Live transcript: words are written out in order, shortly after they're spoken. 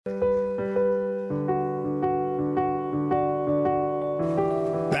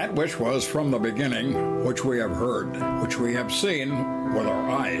which was from the beginning, which we have heard, which we have seen with our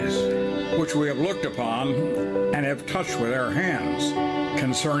eyes, which we have looked upon and have touched with our hands,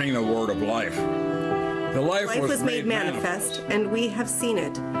 concerning the word of life. The life was made manifest, and we have seen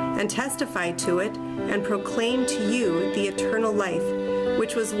it, and testified to it, and proclaimed to you the eternal life,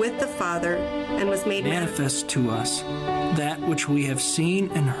 which was with the Father, and was made manifest to us. That which we have seen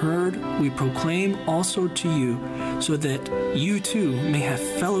and heard, we proclaim also to you, so that you too may have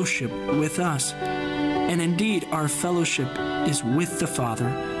fellowship with us. And indeed, our fellowship is with the Father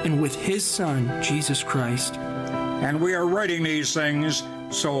and with His Son, Jesus Christ. And we are writing these things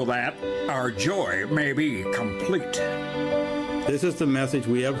so that our joy may be complete. This is the message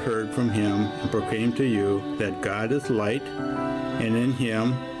we have heard from Him and proclaimed to you, that God is light, and in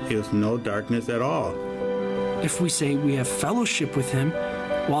Him is no darkness at all. If we say we have fellowship with Him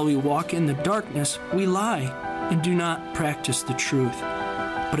while we walk in the darkness, we lie and do not practice the truth.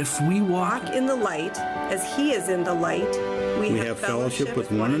 But if we walk in the light, as He is in the light, we have fellowship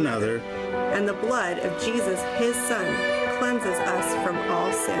with one another, and the blood of Jesus, His Son, cleanses us from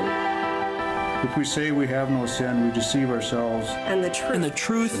all sin. If we say we have no sin, we deceive ourselves, and the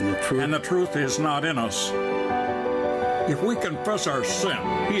truth is not in us. If we confess our sin,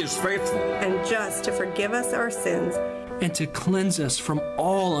 He is faithful and just to forgive us our sins and to cleanse us from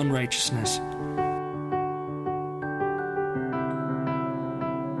all unrighteousness.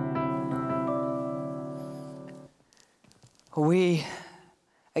 We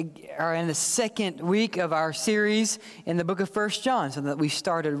are in the second week of our series in the book of 1 John, something that we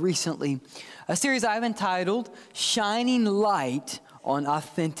started recently. A series I've entitled, Shining Light on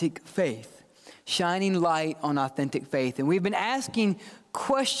Authentic Faith. Shining light on authentic faith. And we've been asking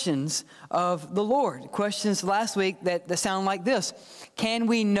questions of the Lord. Questions last week that sound like this. Can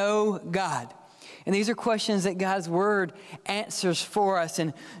we know God? And these are questions that God's Word answers for us.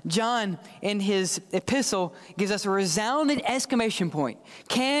 And John, in his epistle, gives us a resounding exclamation point.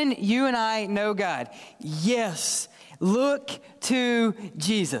 Can you and I know God? Yes. Look to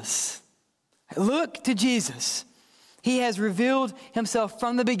Jesus. Look to Jesus. He has revealed Himself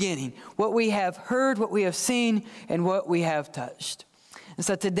from the beginning, what we have heard, what we have seen, and what we have touched. And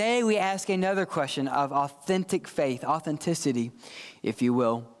so today we ask another question of authentic faith, authenticity, if you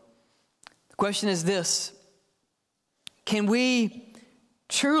will. The question is this: can we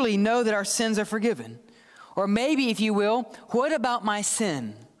truly know that our sins are forgiven? Or maybe, if you will, what about my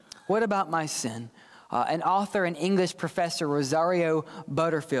sin? What about my sin? An author and English professor, Rosario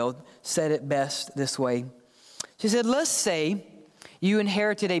Butterfield, said it best this way. She said, let's say you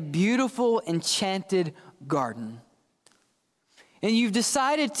inherited a beautiful, enchanted garden. And you've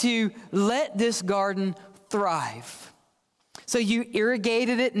decided to let this garden thrive. So you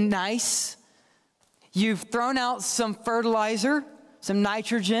irrigated it nice. You've thrown out some fertilizer, some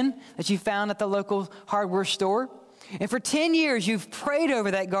nitrogen that you found at the local hardware store. And for 10 years, you've prayed over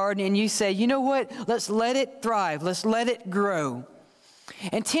that garden and you say, you know what? Let's let it thrive. Let's let it grow.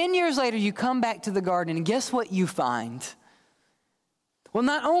 And 10 years later, you come back to the garden, and guess what you find? Well,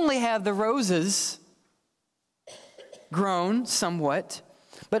 not only have the roses grown somewhat,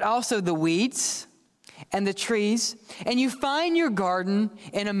 but also the weeds and the trees, and you find your garden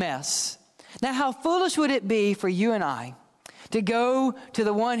in a mess. Now, how foolish would it be for you and I to go to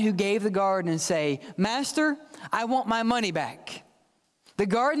the one who gave the garden and say, Master, I want my money back. The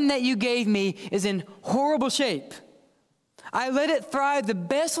garden that you gave me is in horrible shape. I let it thrive the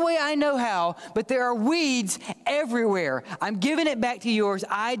best way I know how, but there are weeds everywhere. I'm giving it back to yours.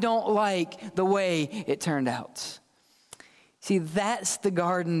 I don't like the way it turned out. See, that's the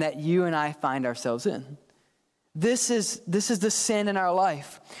garden that you and I find ourselves in. This is the sin in our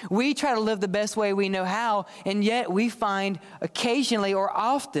life. We try to live the best way we know how, and yet we find occasionally or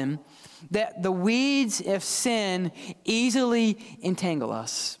often that the weeds of sin easily entangle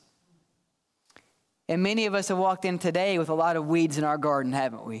us. And many of us have walked in today with a lot of weeds in our garden,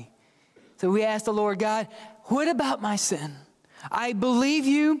 haven't we? So we ask the Lord, God, what about my sin? I believe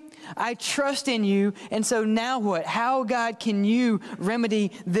you, I trust in you, and so now what? How, God, can you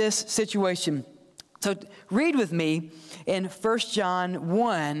remedy this situation? So read with me in 1 John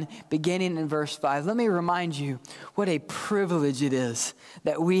 1, beginning in verse 5. Let me remind you what a privilege it is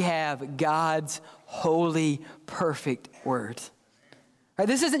that we have God's holy, perfect word. Right,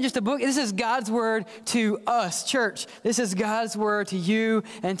 this isn't just a book. This is God's word to us, church. This is God's word to you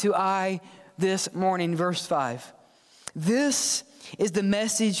and to I this morning. Verse 5. This is the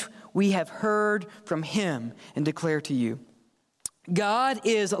message we have heard from Him and declare to you. God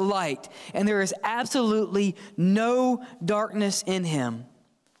is light, and there is absolutely no darkness in Him.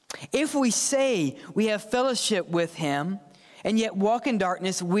 If we say we have fellowship with Him and yet walk in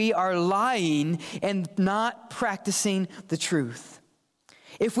darkness, we are lying and not practicing the truth.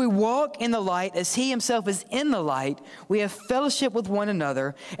 If we walk in the light as he himself is in the light, we have fellowship with one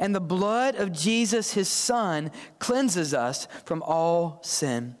another, and the blood of Jesus, his son, cleanses us from all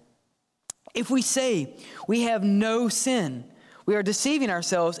sin. If we say we have no sin, we are deceiving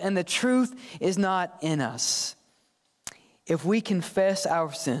ourselves, and the truth is not in us. If we confess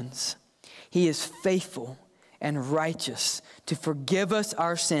our sins, he is faithful and righteous to forgive us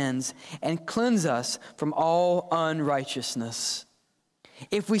our sins and cleanse us from all unrighteousness.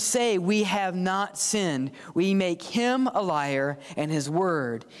 If we say we have not sinned, we make him a liar, and his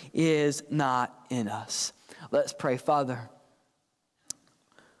word is not in us. Let's pray. Father,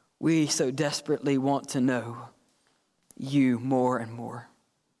 we so desperately want to know you more and more.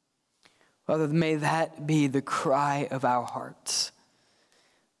 Father, may that be the cry of our hearts,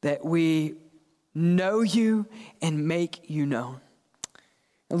 that we know you and make you known.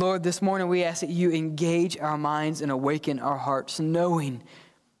 And Lord, this morning we ask that you engage our minds and awaken our hearts, knowing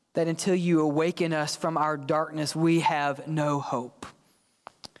that until you awaken us from our darkness, we have no hope.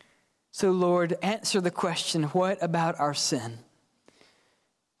 So Lord, answer the question, what about our sin?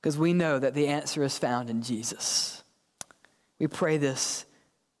 Because we know that the answer is found in Jesus. We pray this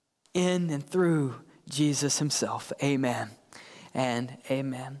in and through Jesus himself. Amen and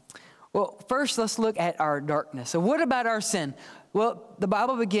amen. Well, first let's look at our darkness. So what about our sin? Well, the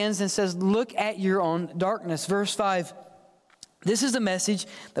Bible begins and says, look at your own darkness. Verse 5, this is the message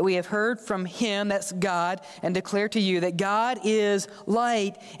that we have heard from him, that's God, and declare to you that God is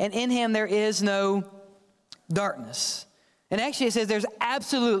light, and in him there is no darkness. And actually it says there's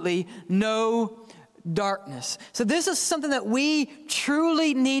absolutely no darkness. So this is something that we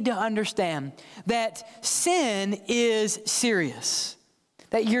truly need to understand, that sin is serious.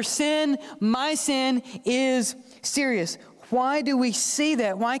 That your sin, my sin, is serious. Why do we see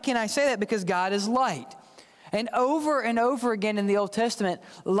that? Why can I say that? Because God is light. And over again in the Old Testament,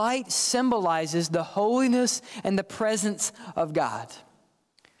 light symbolizes the holiness and the presence of God.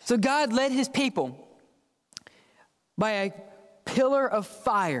 So God led his people by a pillar of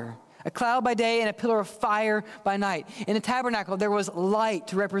fire, a cloud by day and a pillar of fire by night. In the tabernacle, there was light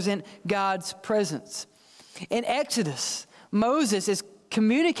to represent God's presence. In Exodus, Moses is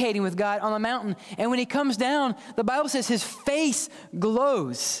communicating with God on the mountain, and when he comes down, the Bible says his face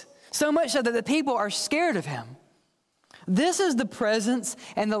glows, so much so that the people are scared of him. This is the presence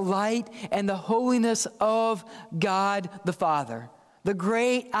and the light and the holiness of God the Father, the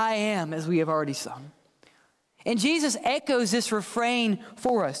great I am, as we have already sung. And Jesus echoes this refrain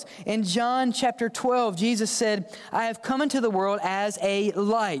for us. In John chapter 12, Jesus said, I have come into the world as a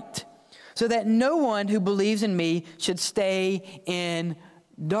light, so that no one who believes in me should stay in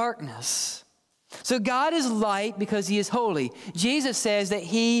darkness. So God is light because he is holy. Jesus says that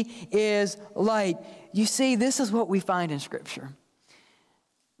he is light. You see, this is what we find in Scripture.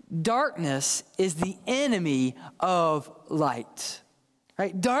 Darkness is the enemy of light.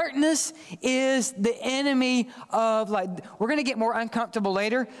 Right? Darkness is the enemy of light. We're going to get more uncomfortable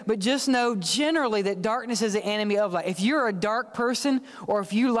later, but just know generally that darkness is the enemy of light. If you're a dark person or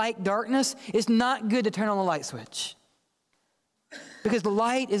if you like darkness, it's not good to turn on the light switch, because the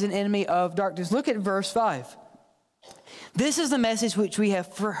light is an enemy of darkness. Look at verse 5. This is the message which we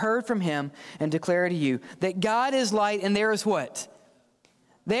have heard from him and declare to you, that God is light and there is what?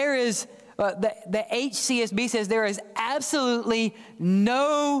 There is... the HCSB says there is absolutely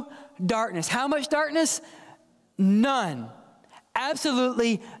no darkness. How much darkness? None.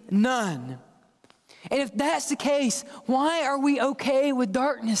 Absolutely none. And if that's the case, why are we okay with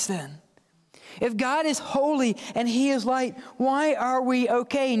darkness then? If God is holy and he is light, why are we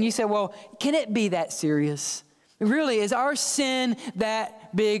okay? And you say, well, can it be that serious? Really, is our sin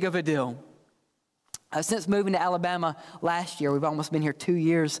that big of a deal? Since moving to Alabama last year, we've almost been here 2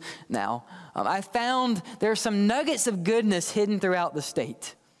 years now, I found there are some nuggets of goodness hidden throughout the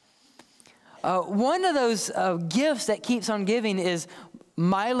state. One of those gifts that keeps on giving is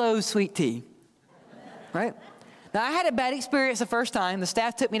Milo sweet tea, right? Now, I had a bad experience the first time. The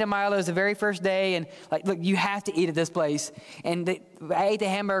staff took me to Milo's the very first day, and like, look, you have to eat at this place. And I ate the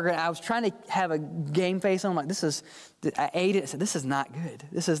hamburger, and I was trying to have a game face on. I'm like, I ate it. I said, this is not good.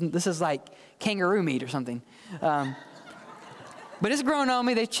 This is like kangaroo meat or something. But it's grown on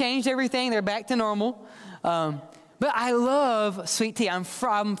me. They've changed everything. They're back to normal. But I love sweet tea. I'm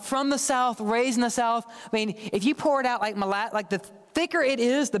from the South, raised in the South. I mean, if you pour it out like the thicker it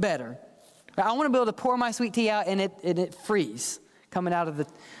is, the better. I want to be able to pour my sweet tea out and it freeze coming out of the...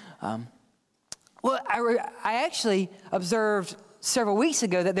 I actually observed several weeks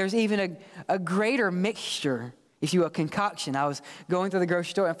ago that there's even a greater mixture if you will, concoction. I was going through the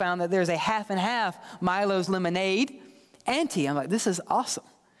grocery store and found that there's a half and half Milo's lemonade and tea. I'm like, this is awesome.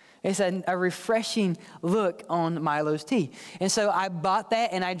 It's a refreshing look on Milo's tea. And so I bought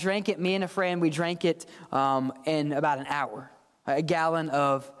that and I drank it. Me and a friend, we drank it in about an hour. A gallon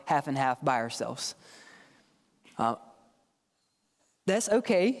of half and half by ourselves. That's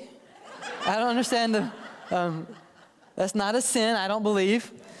okay. I don't understand that's not a sin, I don't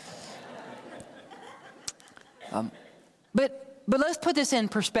believe. But let's put this in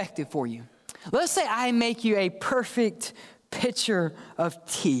perspective for you. Let's say I make you a perfect pitcher of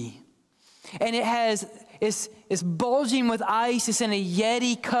tea. And it's bulging with ice. It's in a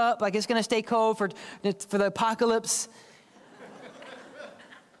Yeti cup, like it's going to stay cold for the apocalypse.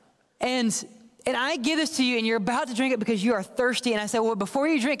 And I give this to you, and you're about to drink it because you are thirsty. And I say, well, before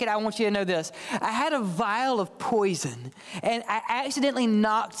you drink it, I want you to know this. I had a vial of poison, and I accidentally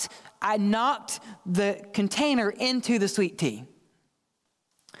knocked the container into the sweet tea.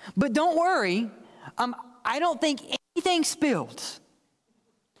 But don't worry, I don't think anything spilled.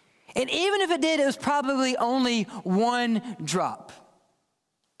 And even if it did, it was probably only one drop.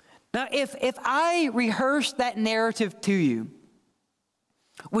 Now, if I rehearsed that narrative to you,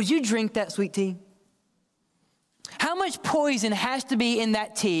 would you drink that sweet tea? How much poison has to be in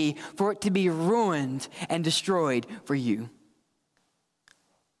that tea for it to be ruined and destroyed for you?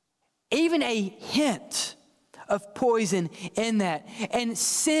 Even a hint of poison in that. And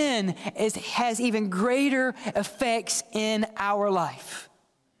sin has even greater effects in our life.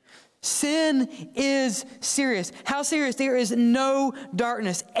 Sin is serious. How serious? There is no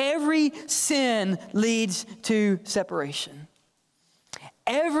darkness. Every sin leads to separation.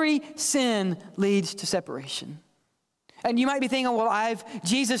 Every sin leads to separation. And you might be thinking, well,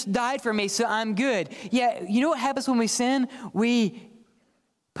 Jesus died for me, so I'm good. Yeah, you know what happens when we sin? We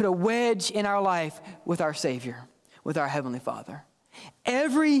put a wedge in our life with our Savior, with our Heavenly Father.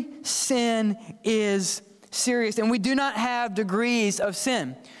 Every sin is serious, and we do not have degrees of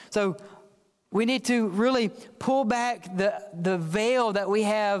sin. So we need to really pull back the veil that we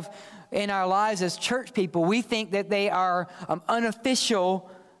have in our lives as church people. We think that they are unofficial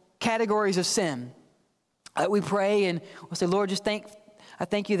categories of sin. We pray and we'll say, Lord, I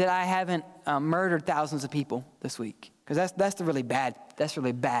thank you that I haven't murdered thousands of people this week, because that's the really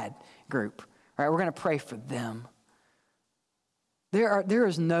bad group. All right, we're going to pray for them. There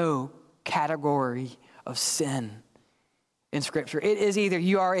is no category of sin in Scripture. It is either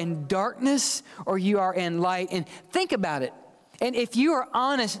you are in darkness or you are in light. And think about it. And if you are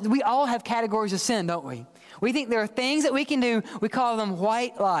honest, we all have categories of sin, don't we? We think there are things that we can do. We call them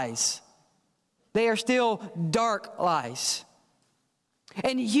white lies. They are still dark lies.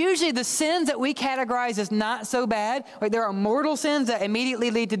 And usually the sins that we categorize as not so bad, like there are mortal sins that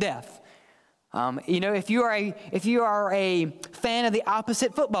immediately lead to death. If you are a fan of the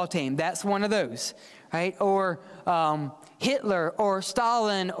opposite football team, that's one of those, right? Or Hitler or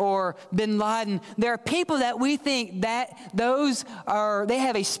Stalin or Bin Laden. There are people that we think that they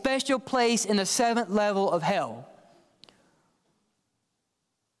have a special place in the seventh level of hell.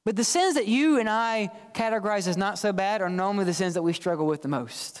 But the sins that you and I categorize as not so bad are normally the sins that we struggle with the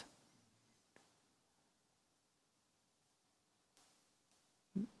most.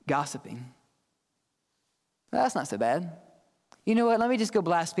 Gossiping. That's not so bad. You know what? Let me just go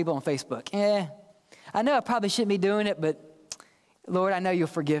blast people on Facebook. I know I probably shouldn't be doing it, but Lord, I know you'll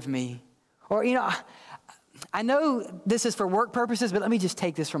forgive me. Or, I know this is for work purposes, but let me just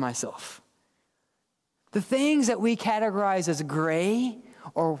take this for myself. The things that we categorize as gray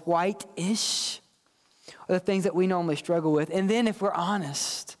or white-ish are the things that we normally struggle with. And then if we're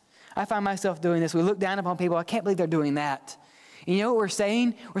honest, I find myself doing this. We look down upon people. I can't believe they're doing that. And you know what we're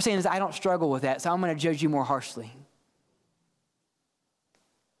saying? We're saying is, I don't struggle with that, so I'm going to judge you more harshly.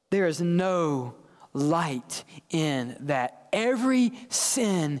 There is no light in that. Every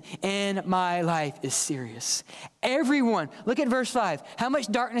sin in my life is serious. Everyone. Look at verse 5. How much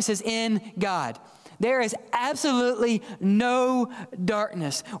darkness is in God? There is absolutely no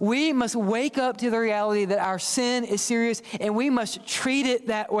darkness. We must wake up to the reality that our sin is serious, and we must treat it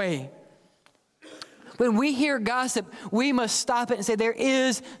that way. When we hear gossip, we must stop it and say there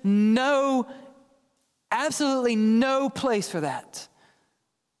is absolutely no place for that.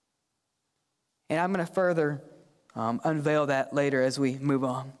 And I'm going to further unveil that later as we move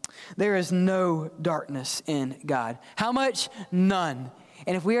on. There is no darkness in God. How much? None.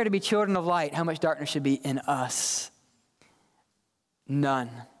 And if we are to be children of light, how much darkness should be in us?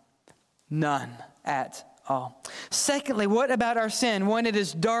 None. None at all. Secondly, what about our sin? One, it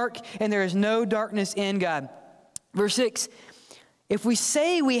is dark and there is no darkness in God. Verse 6, if we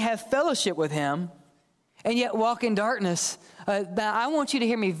say we have fellowship with him and yet walk in darkness. Now, I want you to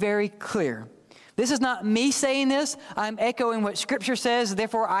hear me very clear. This is not me saying this. I'm echoing what Scripture says,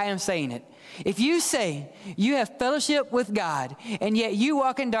 therefore I am saying it. If you say you have fellowship with God, and yet you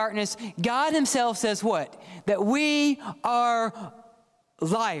walk in darkness, God himself says what? That we are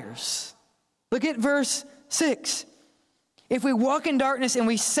liars. Look at verse 6. If we walk in darkness and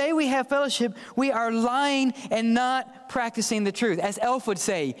we say we have fellowship, we are lying and not practicing the truth. As Elf would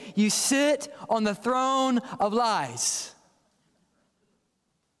say, you sit on the throne of lies.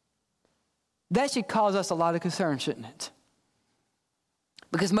 That should cause us a lot of concern, shouldn't it?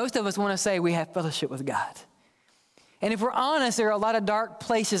 Because most of us want to say we have fellowship with God. And if we're honest, there are a lot of dark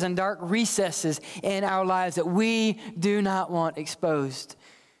places and dark recesses in our lives that we do not want exposed.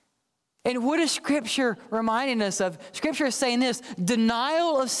 And what is Scripture reminding us of? Scripture is saying this: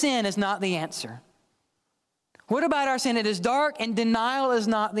 denial of sin is not the answer. What about our sin? It is dark, and denial is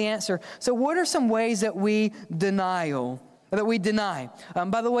not the answer. So what are some ways that we deny?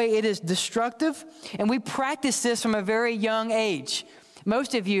 By the way, it is destructive, and we practice this from a very young age.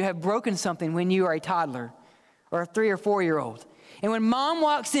 Most of you have broken something when you are a toddler or a 3 or 4-year-old. And when mom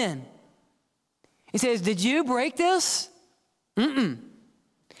walks in and says, "Did you break this?" Mm-mm.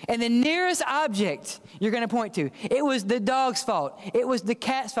 And the nearest object you're going to point to, it was the dog's fault. It was the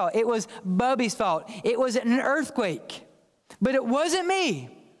cat's fault. It was Bubby's fault. It was an earthquake. But it wasn't me.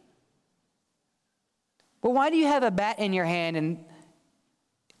 Well, why do you have a bat in your hand and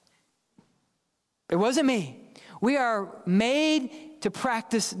it wasn't me? We are made to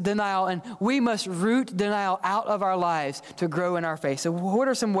practice denial, and we must root denial out of our lives to grow in our faith. So what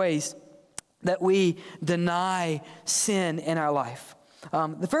are some ways that we deny sin in our life?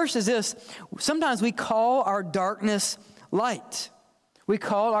 The first is this: sometimes we call our darkness light. We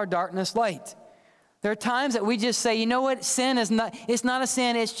call our darkness light. There are times that we just say, you know what, sin is not, it's not a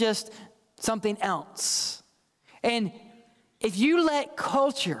sin, it's just something else. And if you let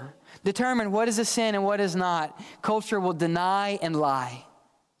culture determine what is a sin and what is not, culture will deny and lie.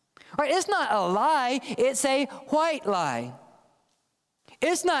 Right? It's not a lie, it's a white lie.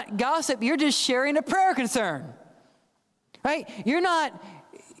 It's not gossip, you're just sharing a prayer concern. Right? You're not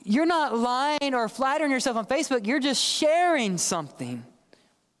lying or flattering yourself on Facebook, you're just sharing something.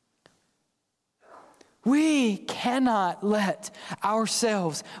 We cannot let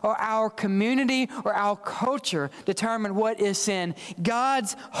ourselves or our community or our culture determine what is sin.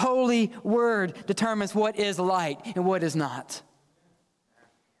 God's holy word determines what is light and what is not.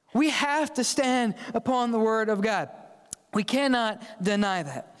 We have to stand upon the word of God. We cannot deny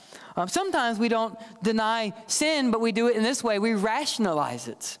that. Sometimes we don't deny sin, but we do it in this way. We rationalize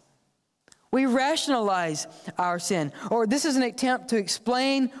it. We rationalize our sin. Or this is an attempt to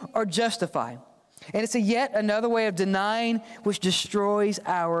explain or justify. And it's yet another way of denying which destroys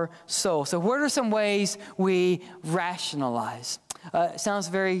our soul. So what are some ways we rationalize? It sounds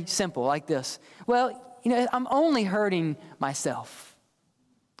very simple, like this. Well, I'm only hurting myself.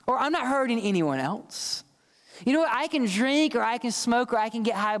 Or I'm not hurting anyone else. You know what? I can drink or I can smoke or I can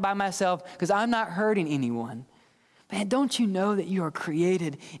get high by myself because I'm not hurting anyone. Man, don't you know that you are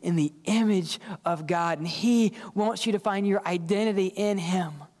created in the image of God, and He wants you to find your identity in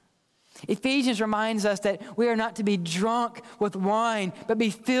Him. Ephesians reminds us that we are not to be drunk with wine, but be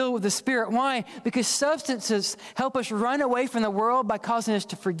filled with the Spirit. Why? Because substances help us run away from the world by causing us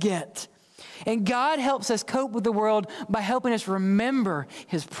to forget. And God helps us cope with the world by helping us remember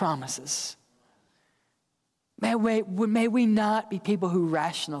His promises. May we not be people who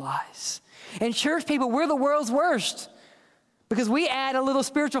rationalize. And church people, we're the world's worst because we add a little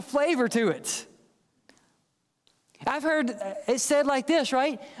spiritual flavor to it. I've heard it said like this,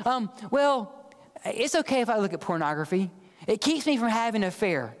 right? Well, it's okay if I look at pornography. It keeps me from having an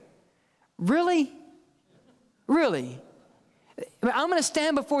affair. Really? Really? I'm going to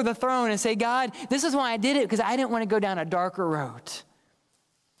stand before the throne and say, God, this is why I did it, because I didn't want to go down a darker road.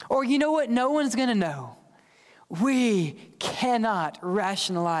 Or you know what? No one's going to know. We cannot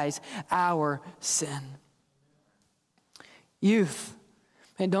rationalize our sin. Youth.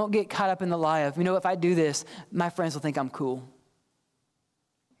 And don't get caught up in the lie of, if I do this, my friends will think I'm cool.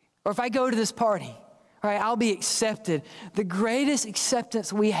 Or if I go to this party, right, I'll be accepted. The greatest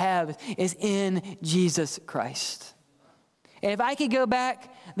acceptance we have is in Jesus Christ. And if I could go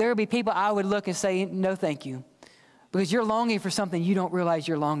back, there would be people I would look and say, no, thank you. Because you're longing for something you don't realize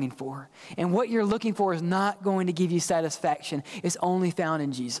you're longing for. And what you're looking for is not going to give you satisfaction. It's only found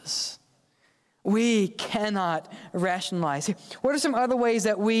in Jesus. We cannot rationalize. What are some other ways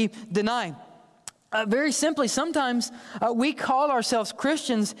that we deny? Very simply, sometimes we call ourselves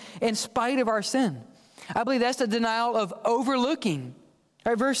Christians in spite of our sin. I believe that's the denial of overlooking.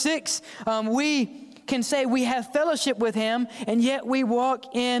 All right, verse 6, we can say we have fellowship with him, and yet we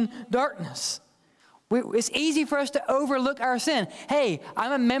walk in darkness. It's easy for us to overlook our sin. Hey,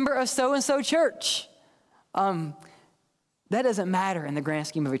 I'm a member of so-and-so church. That doesn't matter in the grand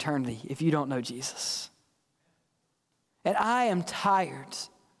scheme of eternity if you don't know Jesus. And I am tired.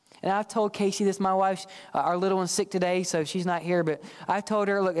 And I've told Casey this, my wife, our little one's sick today, so she's not here, but I've told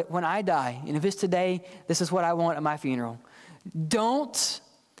her, look, when I die, and if it's today, this is what I want at my funeral. Don't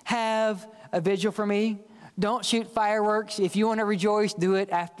have a vigil for me. Don't shoot fireworks. If you want to rejoice, do it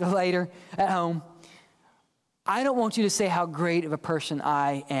later at home. I don't want you to say how great of a person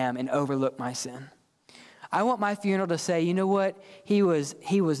I am and overlook my sin. I want my funeral to say, you know what? He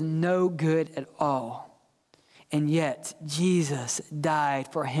was no good at all. And yet, Jesus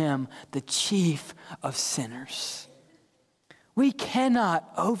died for him, the chief of sinners. We cannot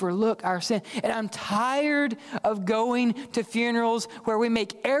overlook our sin. And I'm tired of going to funerals where we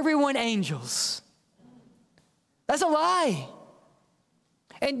make everyone angels. That's a lie.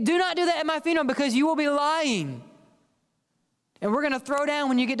 And do not do that at my funeral because you will be lying. And we're going to throw down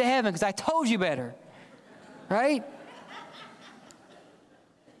when you get to heaven because I told you better. Right?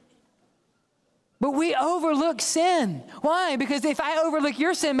 But we overlook sin. Why? Because if I overlook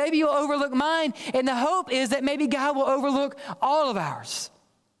your sin, maybe you'll overlook mine. And the hope is that maybe God will overlook all of ours.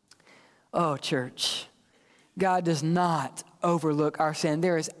 Oh, church, God does not overlook our sin.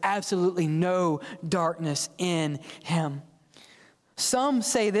 There is absolutely no darkness in him. Some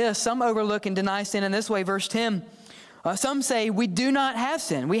say this, some overlook and deny sin in this way. Verse 10, some say we do not have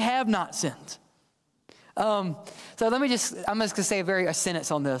sin. We have not sinned. So I'm just going to say a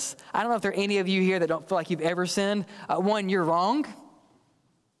sentence on this. I don't know if there are any of you here that don't feel like you've ever sinned. One, you're wrong.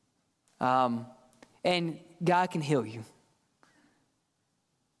 And God can heal you.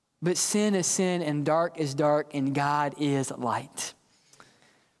 But sin is sin and dark is dark and God is light.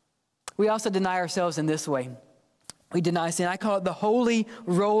 We also deny ourselves in this way. We deny sin. I call it the holy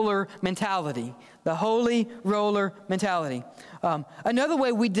roller mentality. The holy roller mentality. Another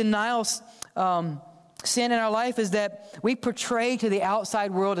way we deny sin in our life is that we portray to the outside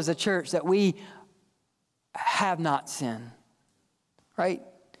world as a church that we have not sinned, right?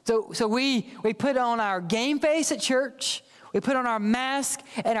 So we put on our game face at church, we put on our mask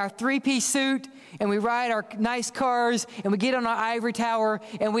and our three-piece suit, and we ride our nice cars, and we get on our ivory tower,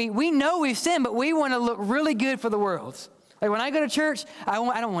 and we know we've sinned, but we want to look really good for the world. Like when I go to church, I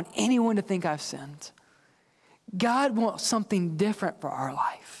don't want anyone to think I've sinned. God wants something different for our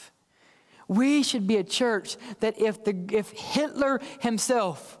life. We should be a church that if Hitler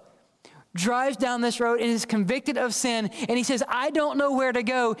himself drives down this road and is convicted of sin and he says, I don't know where to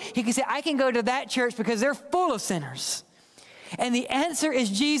go, he can say, I can go to that church because they're full of sinners. And the answer is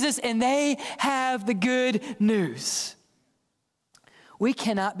Jesus, and they have the good news. We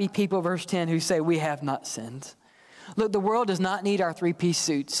cannot be people, verse 10, who say we have not sinned. Look, the world does not need our three-piece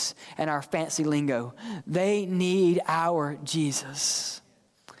suits and our fancy lingo. They need our Jesus.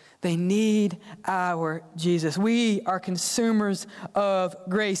 They need our Jesus. We are consumers of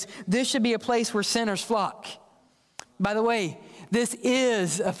grace. This should be a place where sinners flock. By the way, this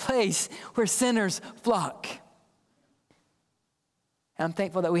is a place where sinners flock. And I'm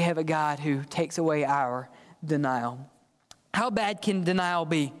thankful that we have a God who takes away our denial. How bad can denial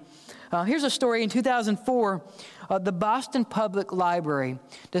be? Here's a story. In 2004, the Boston Public Library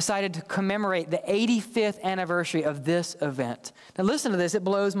decided to commemorate the 85th anniversary of this event. Now listen to this, it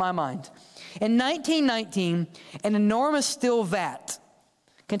blows my mind. In 1919, an enormous steel vat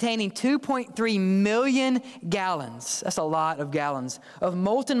containing 2.3 million gallons, that's a lot of gallons, of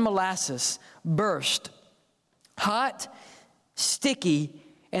molten molasses burst. Hot, sticky,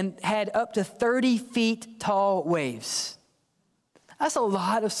 and had up to 30 feet tall waves. That's a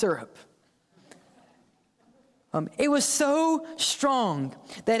lot of syrup. It was so strong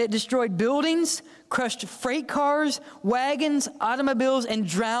that it destroyed buildings, crushed freight cars, wagons, automobiles, and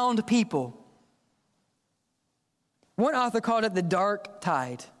drowned people. One author called it the dark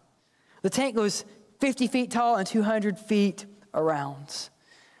tide. The tank was 50 feet tall and 200 feet around.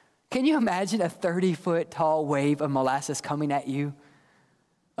 Can you imagine a 30-foot tall wave of molasses coming at you?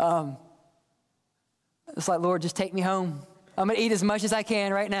 It's like, Lord, just take me home. I'm going to eat as much as I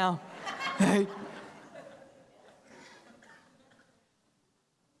can right now.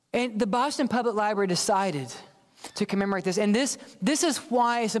 And the Boston Public Library decided to commemorate this. And this is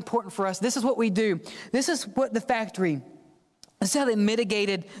why it's important for us. This is what we do. This is what the factory, this is how they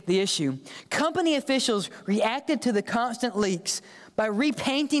mitigated the issue. Company officials reacted to the constant leaks by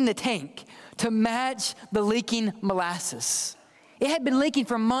repainting the tank to match the leaking molasses. It had been leaking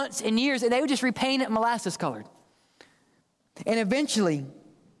for months and years, and they would just repaint it molasses colored. And eventually,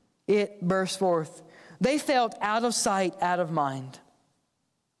 it burst forth. They felt out of sight, out of mind.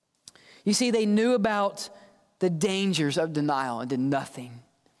 You see, they knew about the dangers of denial and did nothing.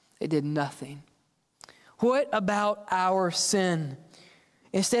 They did nothing. What about our sin?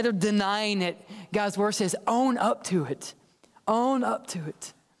 Instead of denying it, God's word says, own up to it. Own up to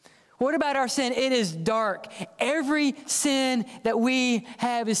it. What about our sin? It is dark. Every sin that we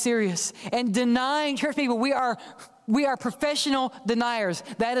have is serious. And denying, church people, we are professional deniers.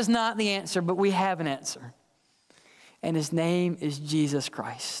 That is not the answer, but we have an answer. And his name is Jesus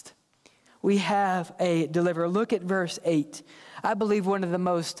Christ. We have a deliverer. Look at verse 8. I believe one of the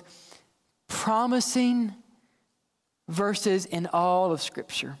most promising verses in all of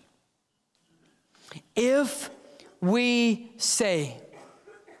Scripture. If we say,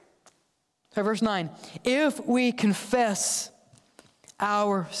 so verse 9, if we confess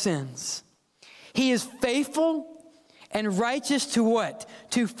our sins, he is faithful and righteous to what?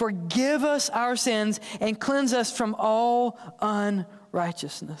 To forgive us our sins and cleanse us from all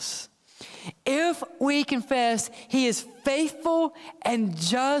unrighteousness. If we confess, he is faithful and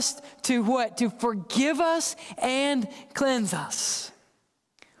just to what? To forgive us and cleanse us.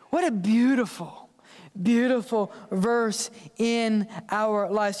 What a beautiful, beautiful verse in our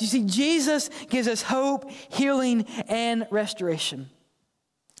lives. You see, Jesus gives us hope, healing, and restoration.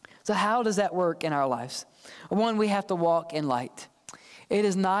 So how does that work in our lives? One, we have to walk in light. It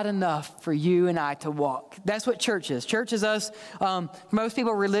is not enough for you and I to walk. That's what church is. Church is us. Most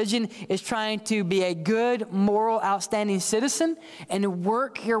people, religion is trying to be a good, moral, outstanding citizen and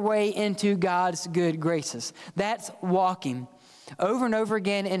work your way into God's good graces. That's walking. Over and over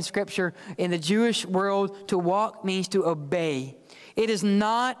again in Scripture, in the Jewish world, to walk means to obey. It is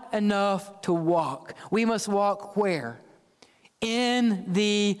not enough to walk. We must walk where? In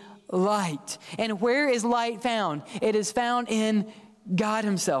the light. And where is light found? It is found in God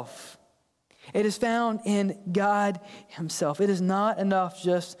himself. It is found in God himself. It is not enough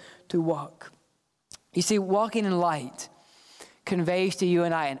just to walk. You see, walking in light conveys to you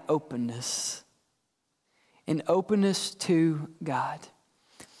and I an openness to God.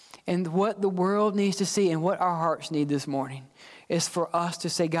 And what the world needs to see and what our hearts need this morning is for us to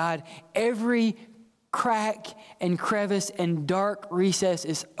say, God, every crack and crevice and dark recess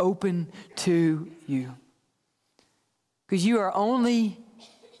is open to you. Because you are only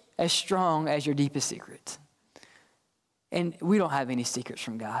as strong as your deepest secret. And we don't have any secrets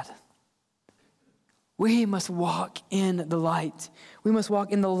from God. We must walk in the light. We must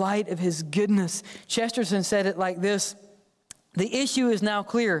walk in the light of his goodness. Chesterton said it like this: the issue is now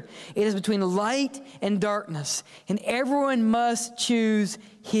clear. It is between light and darkness, and everyone must choose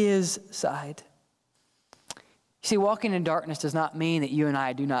his side. You see, walking in darkness does not mean that you and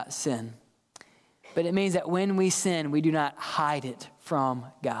I do not sin. But it means that when we sin, we do not hide it from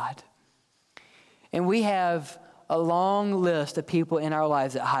God. And we have a long list of people in our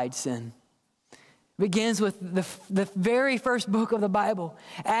lives that hide sin. It begins with the very first book of the Bible.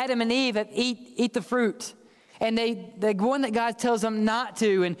 Adam and Eve eat the fruit. And the one that God tells them not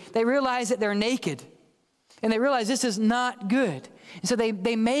to. And they realize that they're naked. And they realize this is not good. And so they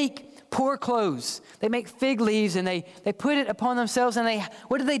make poor clothes. They make fig leaves and they put it upon themselves. And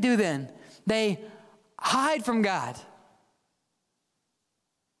what do they do then? They hide from God.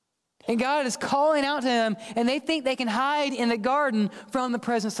 And God is calling out to them, and they think they can hide in the garden from the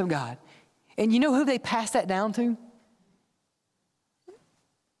presence of God. And you know who they pass that down to?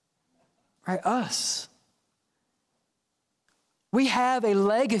 Right, us. We have a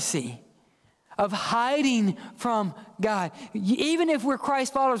legacy of hiding from God. Even if we're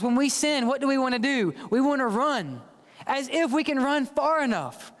Christ followers, when we sin, what do we want to do? We want to run, as if we can run far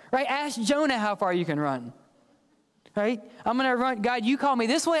enough. Right? Ask Jonah how far you can run. Right? I'm going to run. God, you call me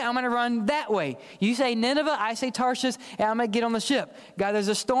this way. I'm going to run that way. You say Nineveh, I say Tarshish, and I'm going to get on the ship. God, there's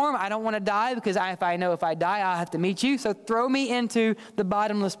a storm. I don't want to die because if I know if I die, I'll have to meet you. So throw me into the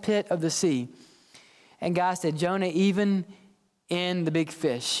bottomless pit of the sea. And God said, Jonah, even in the big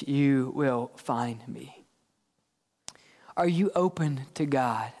fish, you will find me. Are you open to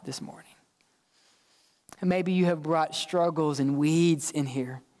God this morning? And maybe you have brought struggles and weeds in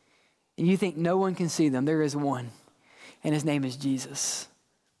here. And you think no one can see them. There is one, and his name is Jesus.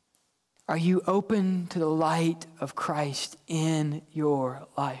 Are you open to the light of Christ in your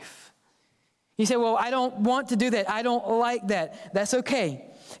life? You say, well, I don't want to do that. I don't like that. That's okay,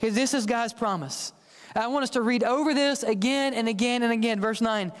 because this is God's promise. I want us to read over this again and again and again. Verse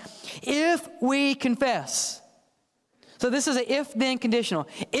 9, if we confess. So this is an if-then conditional.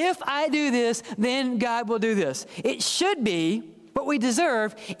 If I do this, then God will do this. It should be what we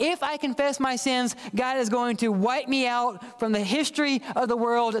deserve. If I confess my sins, God is going to wipe me out from the history of the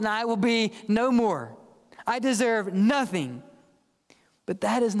world and I will be no more. I deserve nothing. But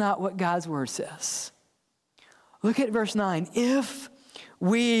that is not what God's word says. Look at verse 9. If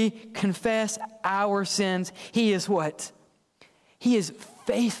we confess our sins, he is what? He is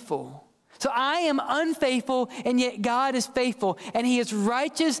faithful. So I am unfaithful, and yet God is faithful. And he is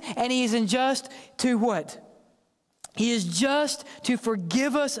righteous, and he is unjust to what? He is just to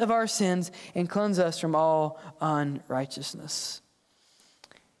forgive us of our sins and cleanse us from all unrighteousness.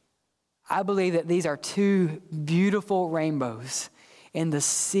 I believe that these are two beautiful rainbows in the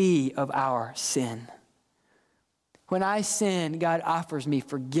sea of our sin. When I sin, God offers me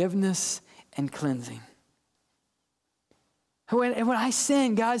forgiveness and cleansing. When I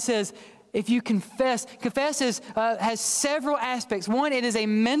sin, God says, if you confess has several aspects. One, it is a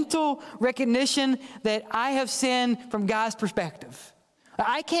mental recognition that I have sinned from God's perspective.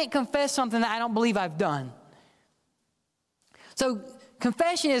 I can't confess something that I don't believe I've done. So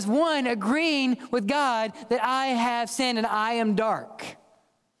confession is one, agreeing with God that I have sinned and I am dark.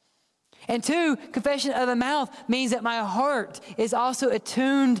 And two, confession of the mouth means that my heart is also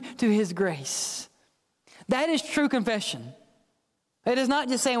attuned to his grace. That is true confession. It is not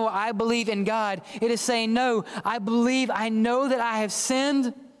just saying, well, I believe in God. It is saying, no, I know that I have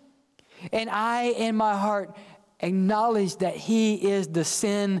sinned, and I, in my heart, acknowledge that he is the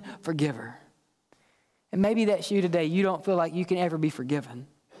sin forgiver. And maybe that's you today. You don't feel like you can ever be forgiven.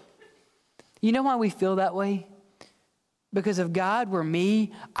 You know why we feel that way? Because if God were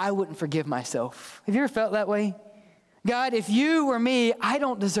me, I wouldn't forgive myself. Have you ever felt that way? God, if you were me, I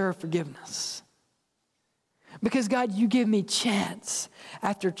don't deserve forgiveness. Because God, you give me chance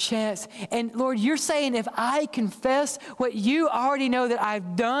after chance. And Lord, you're saying if I confess what you already know that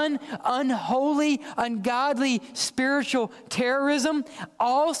I've done, unholy, ungodly, spiritual terrorism,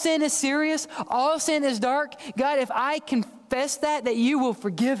 all sin is serious, all sin is dark. God, if I confess that you will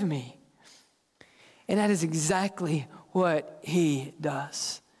forgive me. And that is exactly what he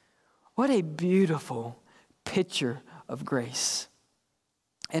does. What a beautiful picture of grace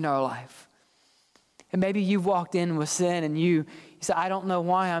in our life. And maybe you've walked in with sin and you say, I don't know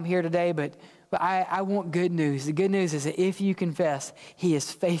why I'm here today, but I want good news. The good news is that if you confess, he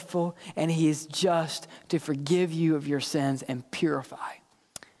is faithful and he is just to forgive you of your sins and purify.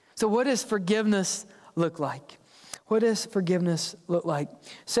 So what does forgiveness look like? What does forgiveness look like?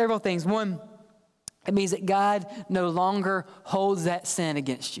 Several things. One, it means that God no longer holds that sin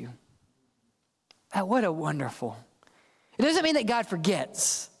against you. What a wonderful. It doesn't mean that God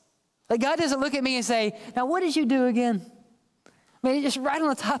forgets. Like God doesn't look at me and say, now what did you do again? I mean, it's just right on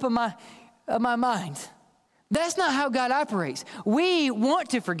the top of my mind. That's not how God operates. We want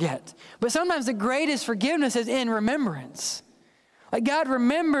to forget, but sometimes the greatest forgiveness is in remembrance. Like God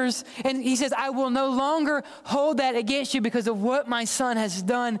remembers and he says, I will no longer hold that against you because of what my son has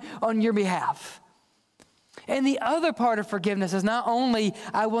done on your behalf. And the other part of forgiveness is not only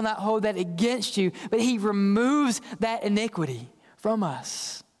I will not hold that against you, but he removes that iniquity from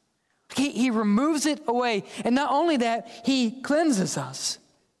us. He removes it away. And not only that, he cleanses us.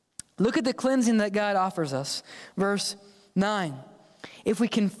 Look at the cleansing that God offers us. Verse 9. If we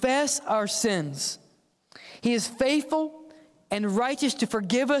confess our sins, he is faithful and righteous to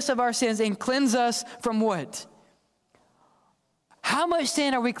forgive us of our sins and cleanse us from what? How much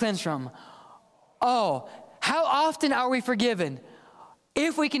sin are we cleansed from? All. How often are we forgiven?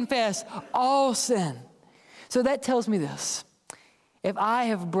 If we confess all sin. So that tells me this. If I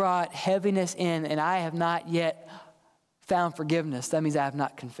have brought heaviness in and I have not yet found forgiveness, that means I have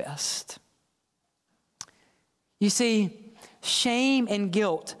not confessed. You see, shame and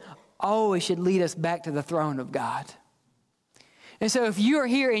guilt always should lead us back to the throne of God. And so if you are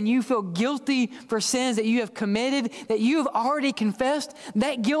here and you feel guilty for sins that you have committed, that you have already confessed,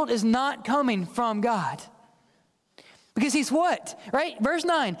 that guilt is not coming from God. Because he's what? Right? Verse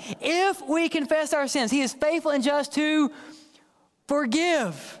 9, if we confess our sins, he is faithful and just to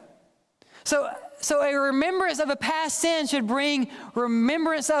forgive. So a remembrance of a past sin should bring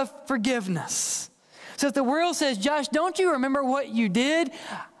remembrance of forgiveness. So if the world says, Josh, don't you remember what you did?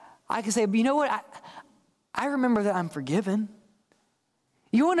 I can say, but you know what? I remember that I'm forgiven.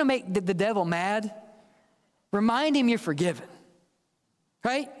 You want to make the devil mad? Remind him you're forgiven.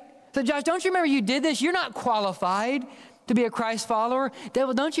 Right? So Josh, don't you remember you did this? You're not qualified to be a Christ follower.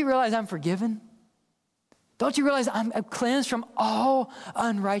 Devil, don't you realize I'm forgiven? Don't you realize I'm cleansed from all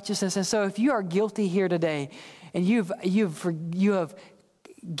unrighteousness? And so if you are guilty here today and you have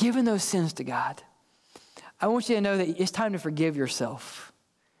given those sins to God, I want you to know that it's time to forgive yourself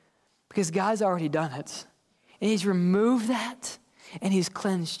because God's already done it. And he's removed that and he's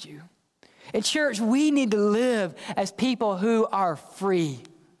cleansed you. In church, we need to live as people who are free.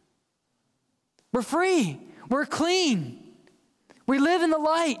 We're free. We're clean. We live in the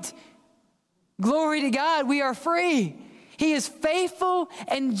light. Glory to God, we are free. He is faithful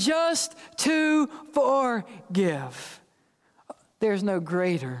and just to forgive. There's no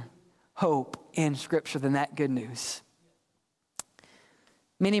greater hope in Scripture than that good news.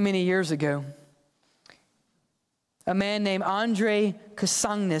 Many, many years ago, a man named Andre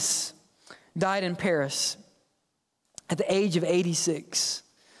Casagnas died in Paris at the age of 86.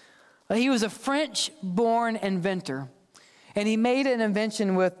 He was a French-born inventor, and he made an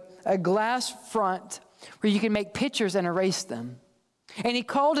invention with a glass front where you can make pictures and erase them. And he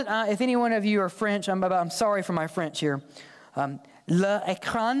called it, if any one of you are French, I'm sorry for my French here,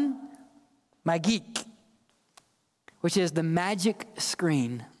 l'écran magique, which is the magic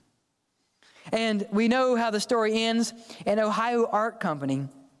screen. And we know how the story ends. An Ohio art company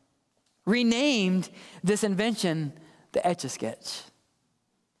renamed this invention the Etch-a-Sketch.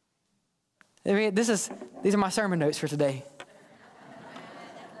 I mean, these are my sermon notes for today.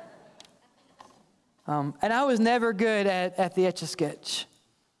 And I was never good at the Etch-a-Sketch.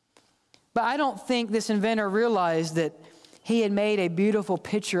 But I don't think this inventor realized that he had made a beautiful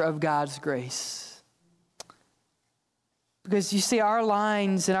picture of God's grace. Because you see, our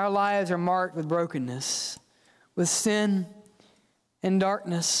lines and our lives are marked with brokenness, with sin and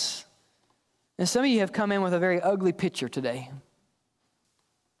darkness. And some of you have come in with a very ugly picture today.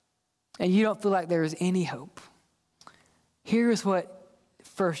 And you don't feel like there is any hope. Here's what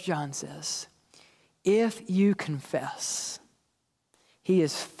 1 John says. If you confess, He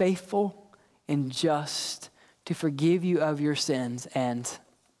is faithful and just to forgive you of your sins and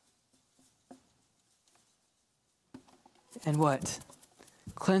what?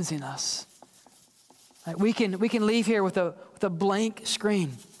 Cleansing us. Like we can leave here with a blank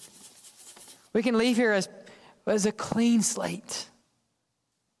screen. We can leave here as a clean slate.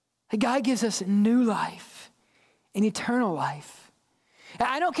 God gives us a new life, an eternal life.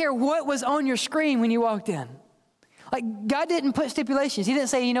 I don't care what was on your screen when you walked in. Like, God didn't put stipulations. He didn't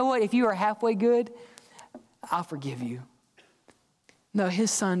say, you know what, if you are halfway good, I'll forgive you. No, His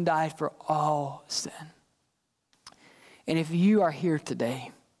Son died for all sin. And if you are here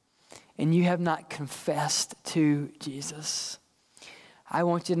today and you have not confessed to Jesus, I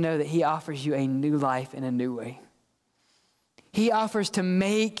want you to know that He offers you a new life in a new way. He offers to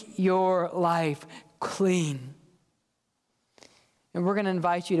make your life clean. And we're going to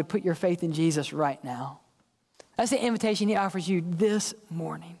invite you to put your faith in Jesus right now. That's the invitation He offers you this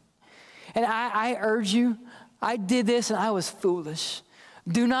morning. And I urge you, I did this and I was foolish.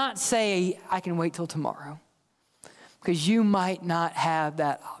 Do not say, I can wait till tomorrow. Because you might not have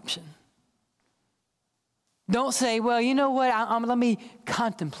that option. Don't say, well, you know what, let me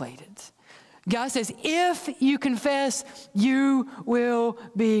contemplate it. God says, if you confess, you will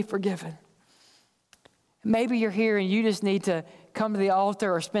be forgiven. Maybe you're here and you just need to come to the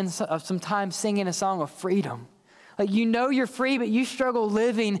altar or spend some time singing a song of freedom. Like, you know you're free, but you struggle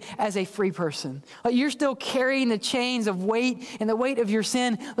living as a free person. Like, you're still carrying the chains of weight and the weight of your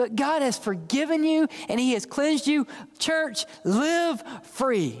sin. Look, God has forgiven you and He has cleansed you. Church, live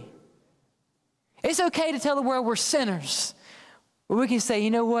free. It's okay to tell the world we're sinners. But we can say, you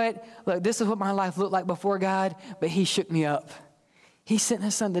know what? Look, this is what my life looked like before God, but He shook me up. He sent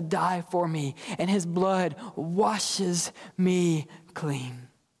His Son to die for me, and His blood washes me clean.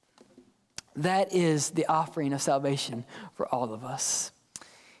 That is the offering of salvation for all of us.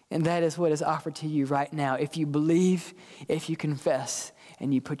 And that is what is offered to you right now if you believe, if you confess,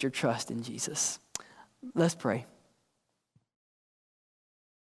 and you put your trust in Jesus. Let's pray.